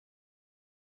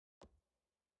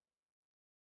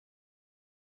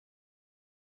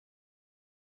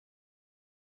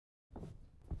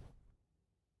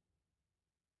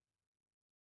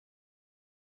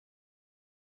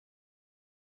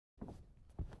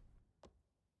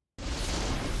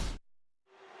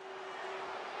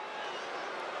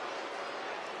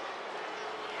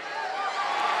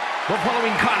The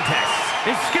following contest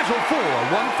is scheduled for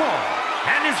one fall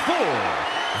and is for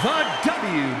the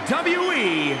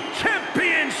WWE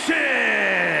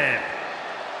Championship.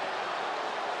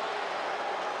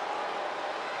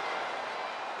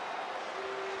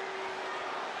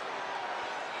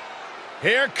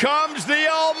 Here comes the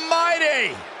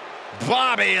almighty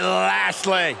Bobby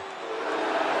Lashley.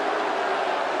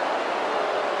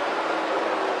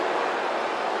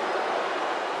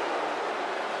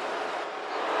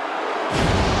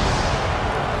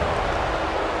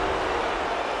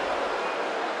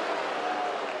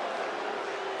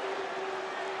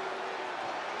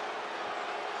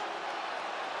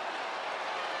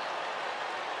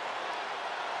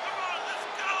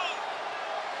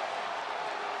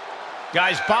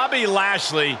 Guys, Bobby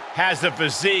Lashley has the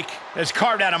physique that's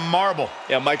carved out of marble.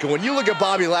 Yeah, Michael, when you look at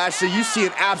Bobby Lashley, you see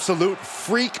an absolute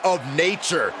freak of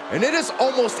nature. And it is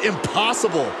almost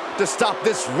impossible to stop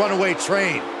this runaway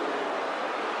train.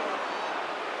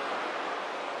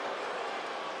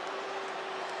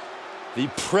 The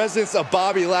presence of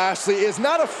Bobby Lashley is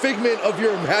not a figment of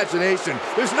your imagination.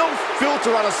 There's no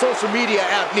filter on a social media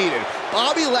app needed.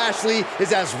 Bobby Lashley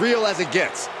is as real as it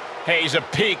gets. Hey, he's a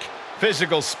peak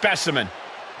physical specimen.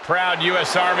 Proud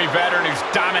U.S. Army veteran who's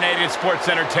dominated sports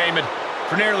entertainment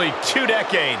for nearly 2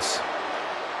 decades.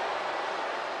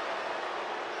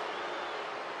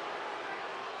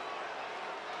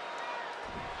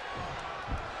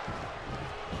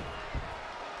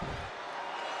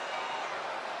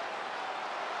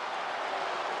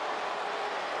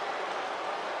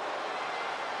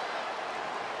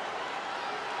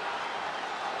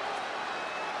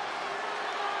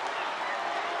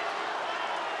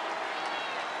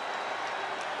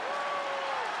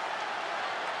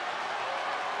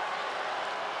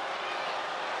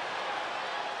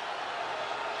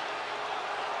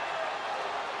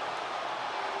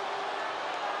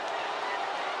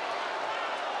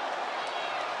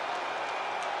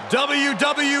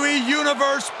 WWE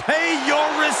Universe, pay your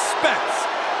respects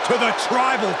to the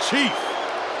Tribal Chief.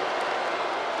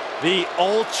 The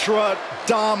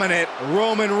ultra-dominant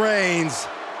Roman Reigns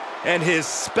and his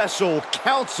special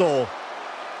counsel,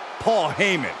 Paul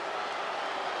Heyman.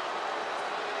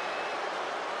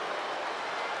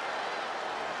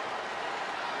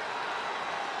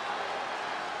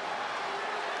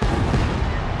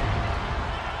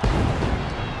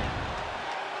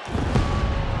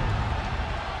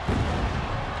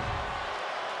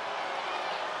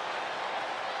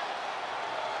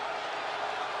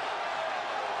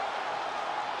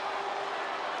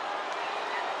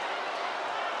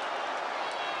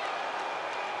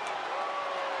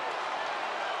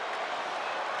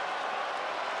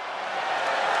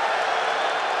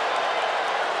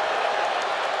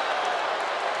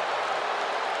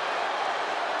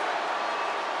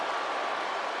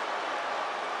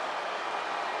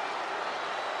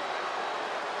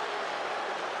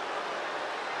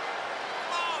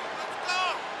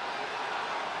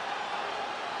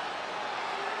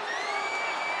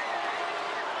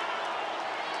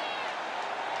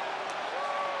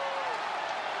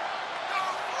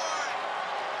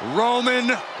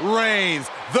 Roman Reigns,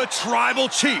 the Tribal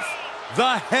Chief,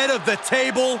 the head of the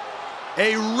table,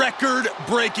 a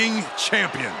record-breaking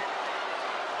champion.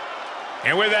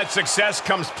 And with that success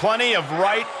comes plenty of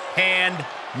right-hand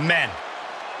men.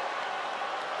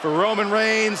 For Roman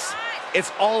Reigns,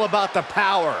 it's all about the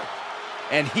power.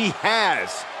 And he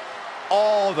has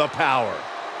all the power.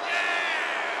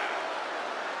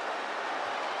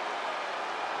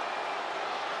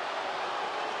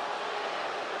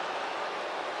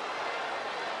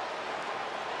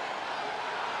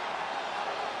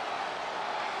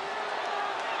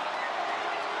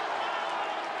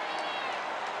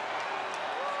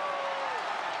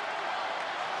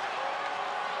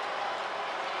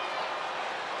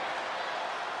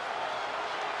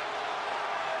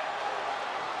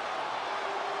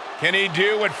 Can he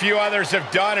do what few others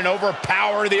have done and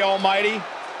overpower the Almighty?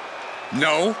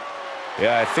 No.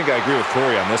 Yeah, I think I agree with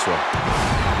Corey on this one.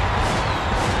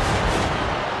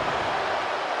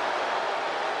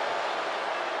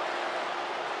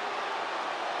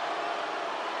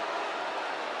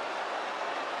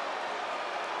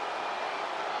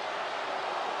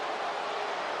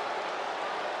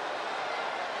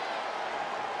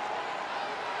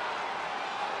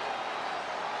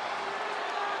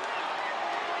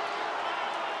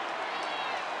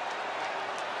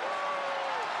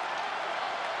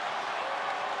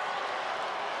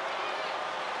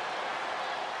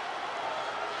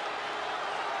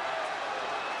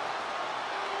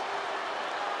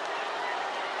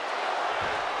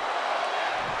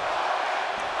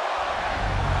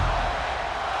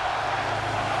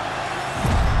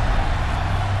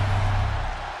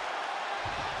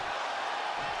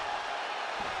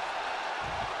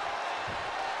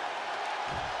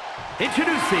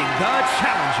 Introducing the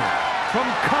challenger from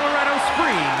Colorado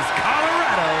Springs,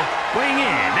 Colorado, weighing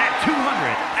in at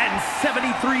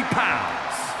 273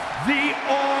 pounds, the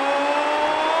almighty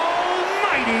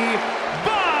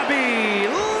Bobby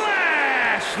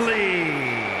Lashley.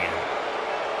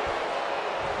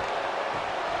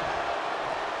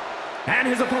 And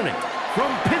his opponent from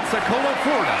Pensacola,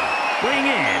 Florida, weighing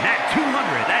in at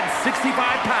 265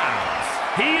 pounds,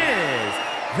 he is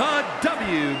the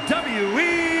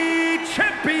WWE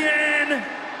Champion,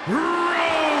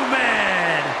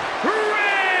 Roman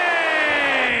Reigns.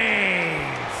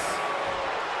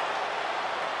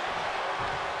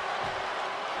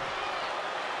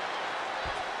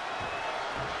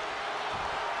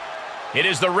 It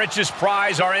is the richest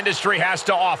prize our industry has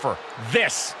to offer.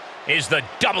 This is the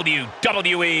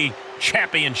WWE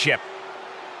Championship.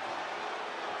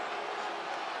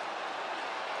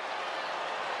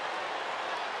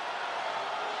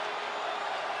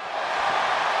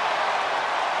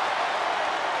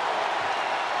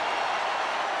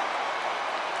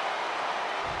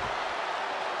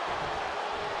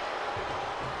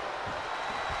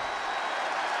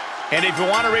 And if you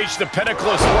want to reach the pinnacle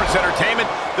of sports entertainment,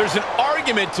 there's an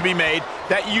argument to be made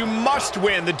that you must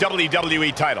win the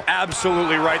WWE title.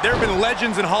 Absolutely right. There have been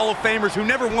legends and Hall of Famers who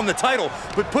never won the title,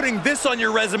 but putting this on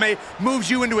your resume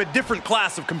moves you into a different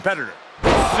class of competitor.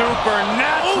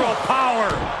 Supernatural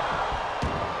power.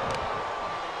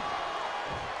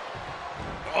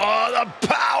 Oh, the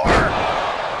power!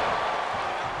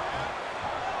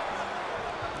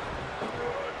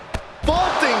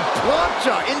 Vaulting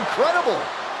plancha, incredible.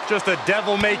 Just a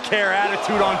devil-may-care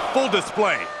attitude on full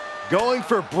display. Going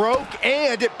for broke,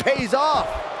 and it pays off.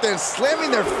 Then slamming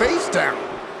their face down.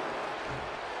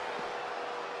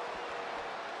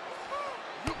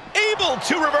 Able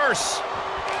to reverse.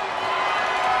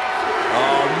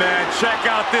 Oh, man, check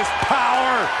out this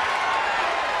power.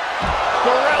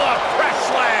 Gorilla press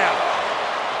slam.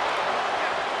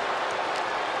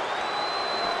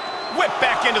 Whip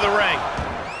back into the ring.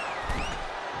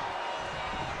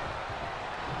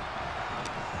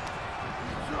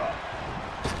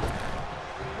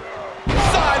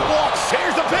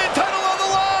 Here's the pin, title on the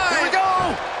line! Here we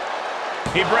go!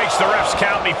 He breaks the ref's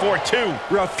count before 2.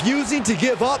 Refusing to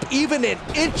give up even an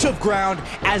inch of ground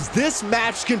as this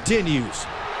match continues.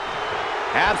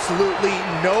 Absolutely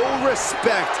no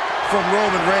respect from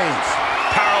Roman Reigns.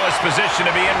 Powerless position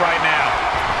to be in right now.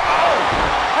 Oh!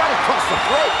 Right across the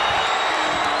throat.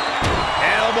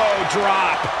 Elbow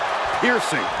drop.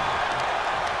 Piercing.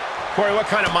 Corey,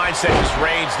 what kind of mindset does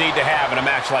Reigns need to have in a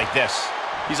match like this?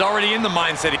 He's already in the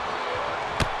mindset.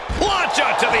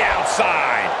 Plancha to the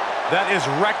outside. That is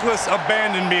reckless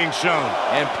abandon being shown.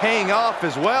 And paying off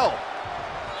as well.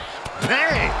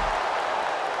 Bang!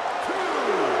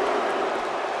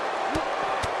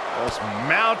 Just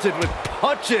mounted with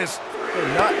punches.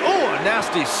 Oh, a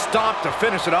nasty stop to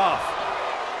finish it off.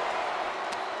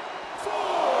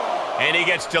 And he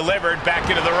gets delivered back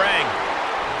into the ring.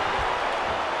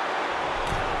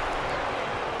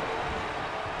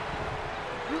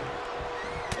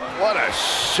 What a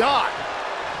shot.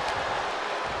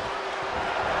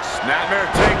 Snapmare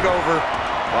takeover.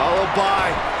 Followed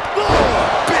by, oh,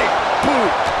 big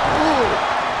boot. Ooh.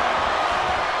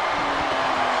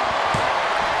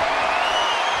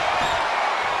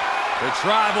 The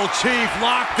Tribal Chief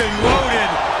locked and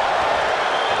loaded.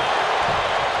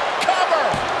 Cover.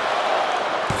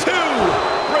 2.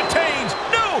 Retains.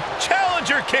 No.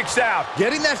 Challenger kicks out.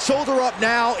 Getting that shoulder up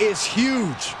now is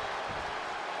huge.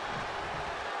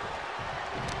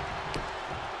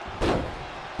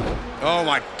 Oh,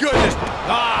 my goodness.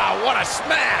 Ah, what a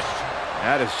smash.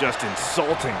 That is just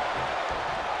insulting.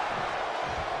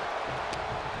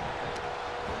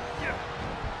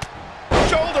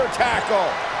 Shoulder tackle.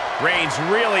 Reigns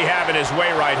really having his way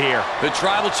right here. The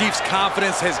Tribal Chief's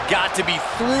confidence has got to be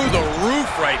through the roof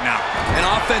right now. An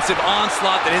offensive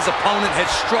onslaught that his opponent has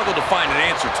struggled to find an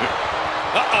answer to.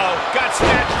 Uh-oh, got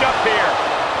snatched up here.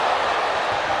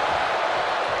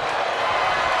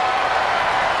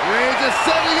 Reigns is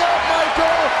setting up,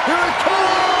 Michael. Here it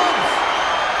comes.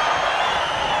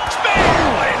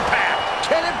 Spinning impact.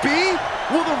 Can it be?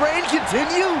 Will the reign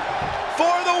continue?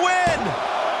 For the win.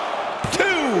 2.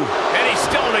 And he's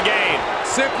still in the game.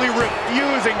 Simply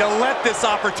refusing to let this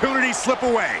opportunity slip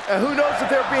away. Who knows if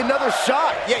there'll be another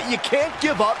shot, yet you can't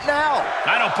give up now.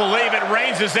 I don't believe it.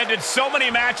 Reigns has ended so many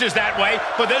matches that way,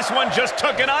 but this one just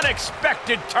took an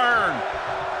unexpected turn.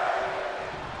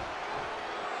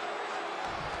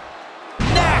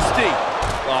 Nasty.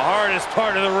 The hardest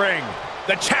part of the ring.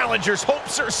 The challenger's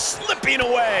hopes are slipping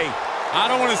away. I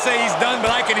don't want to say he's done,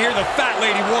 but I can hear the fat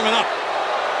lady warming up.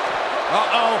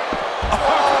 Uh-oh.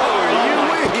 Are you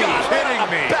kidding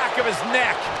me? Back of his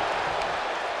neck.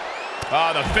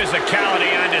 Oh, the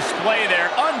physicality on display there.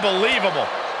 Unbelievable.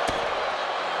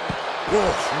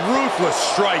 Ruthless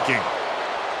striking.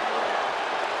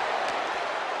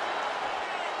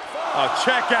 Oh,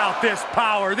 check out this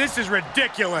power. This is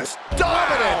ridiculous.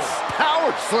 Dominance.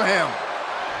 Power slam.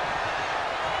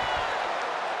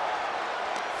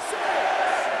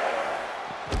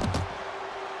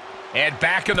 And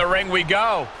back in the ring we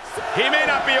go. He may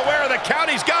not be aware of the count.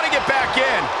 He's got to get back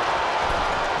in.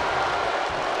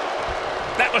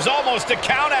 That was almost a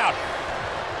count out.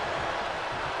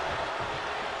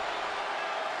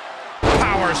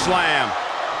 Power slam.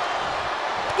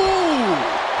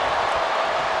 Ooh.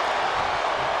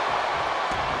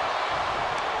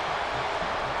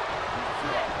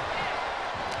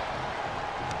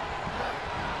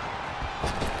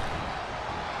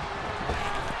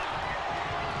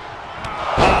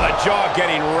 Jaw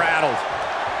getting rattled.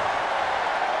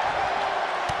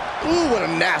 Ooh, what a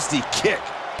nasty kick.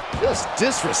 Just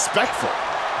disrespectful.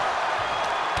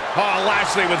 Oh,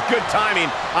 Lashley with good timing.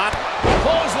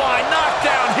 Clothesline,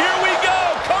 knockdown. Here we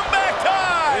go. Comeback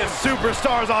time. This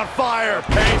superstar's on fire.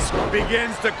 Pace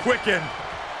begins to quicken.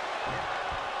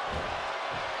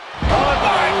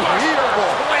 Unbelievable.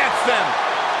 Plants them.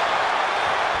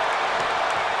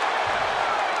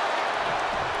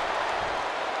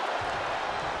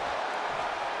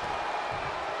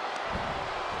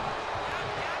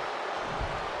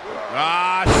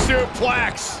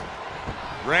 Suplex.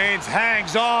 Reigns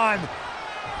hangs on.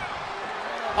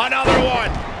 Another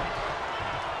one.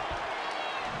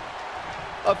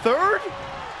 A third?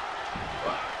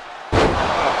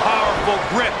 A powerful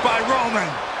grip by Roman.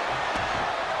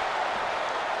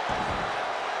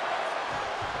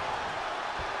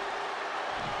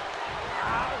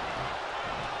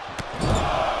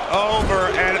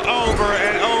 Over and over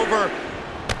and over.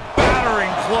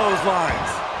 Battering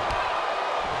clotheslines.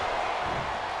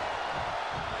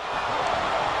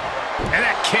 And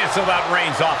that canceled out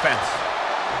Reigns' offense.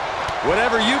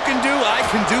 Whatever you can do, I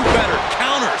can do better.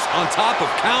 Counters on top of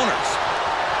counters.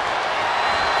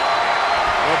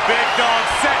 The big dog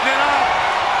setting it up.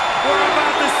 We're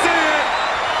about to see it.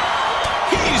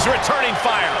 He's returning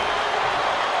fire.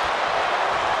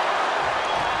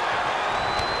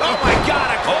 Oh my God,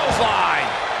 a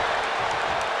clothesline.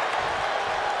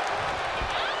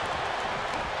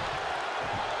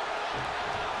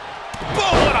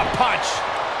 Boom, what a punch.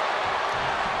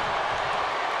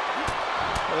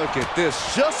 Look at this,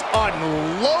 just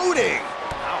unloading.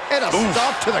 And a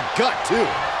stop to the gut, too.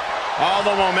 All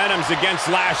the momentum's against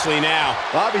Lashley now.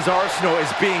 Bobby's arsenal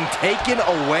is being taken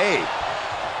away.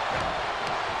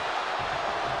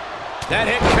 That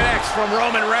hit connects from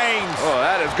Roman Reigns. Oh,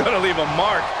 that is going to leave a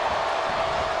mark.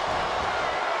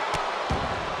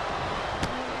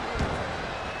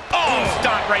 Oh,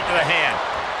 stomp right to the hand.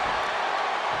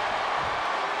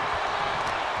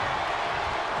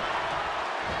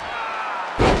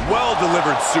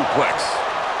 Well-delivered suplex.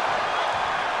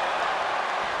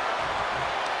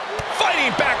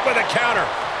 Fighting back with a counter.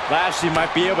 Lashley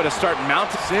might be able to start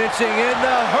mounting. Cinching in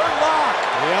the hurt lock.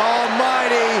 The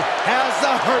Almighty has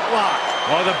the hurt lock.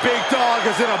 Oh, the big dog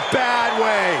is in a bad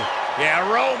way. Yeah,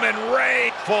 Roman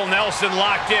Reigns. Full Nelson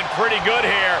locked in pretty good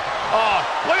here. Oh,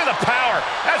 look at the power.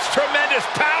 That's tremendous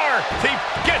power. He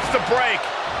gets the break.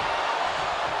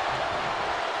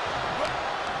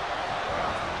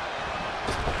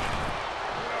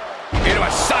 Into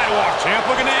a sidewalk. Champ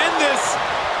looking to end this.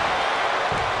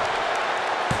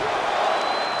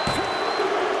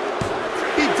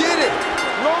 He did it.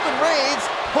 Roman Reigns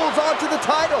holds on to the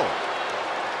title.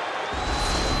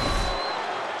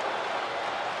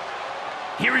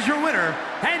 Here is your winner,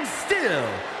 and still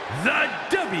the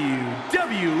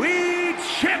WWE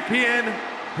Champion,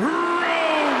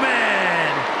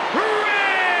 Roman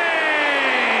Reigns!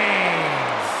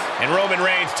 And Roman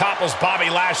Reigns topples Bobby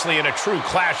Lashley in a true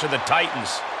clash of the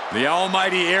Titans. The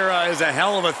Almighty era is a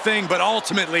hell of a thing, but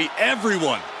ultimately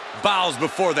everyone bows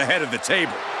before the head of the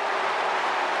table.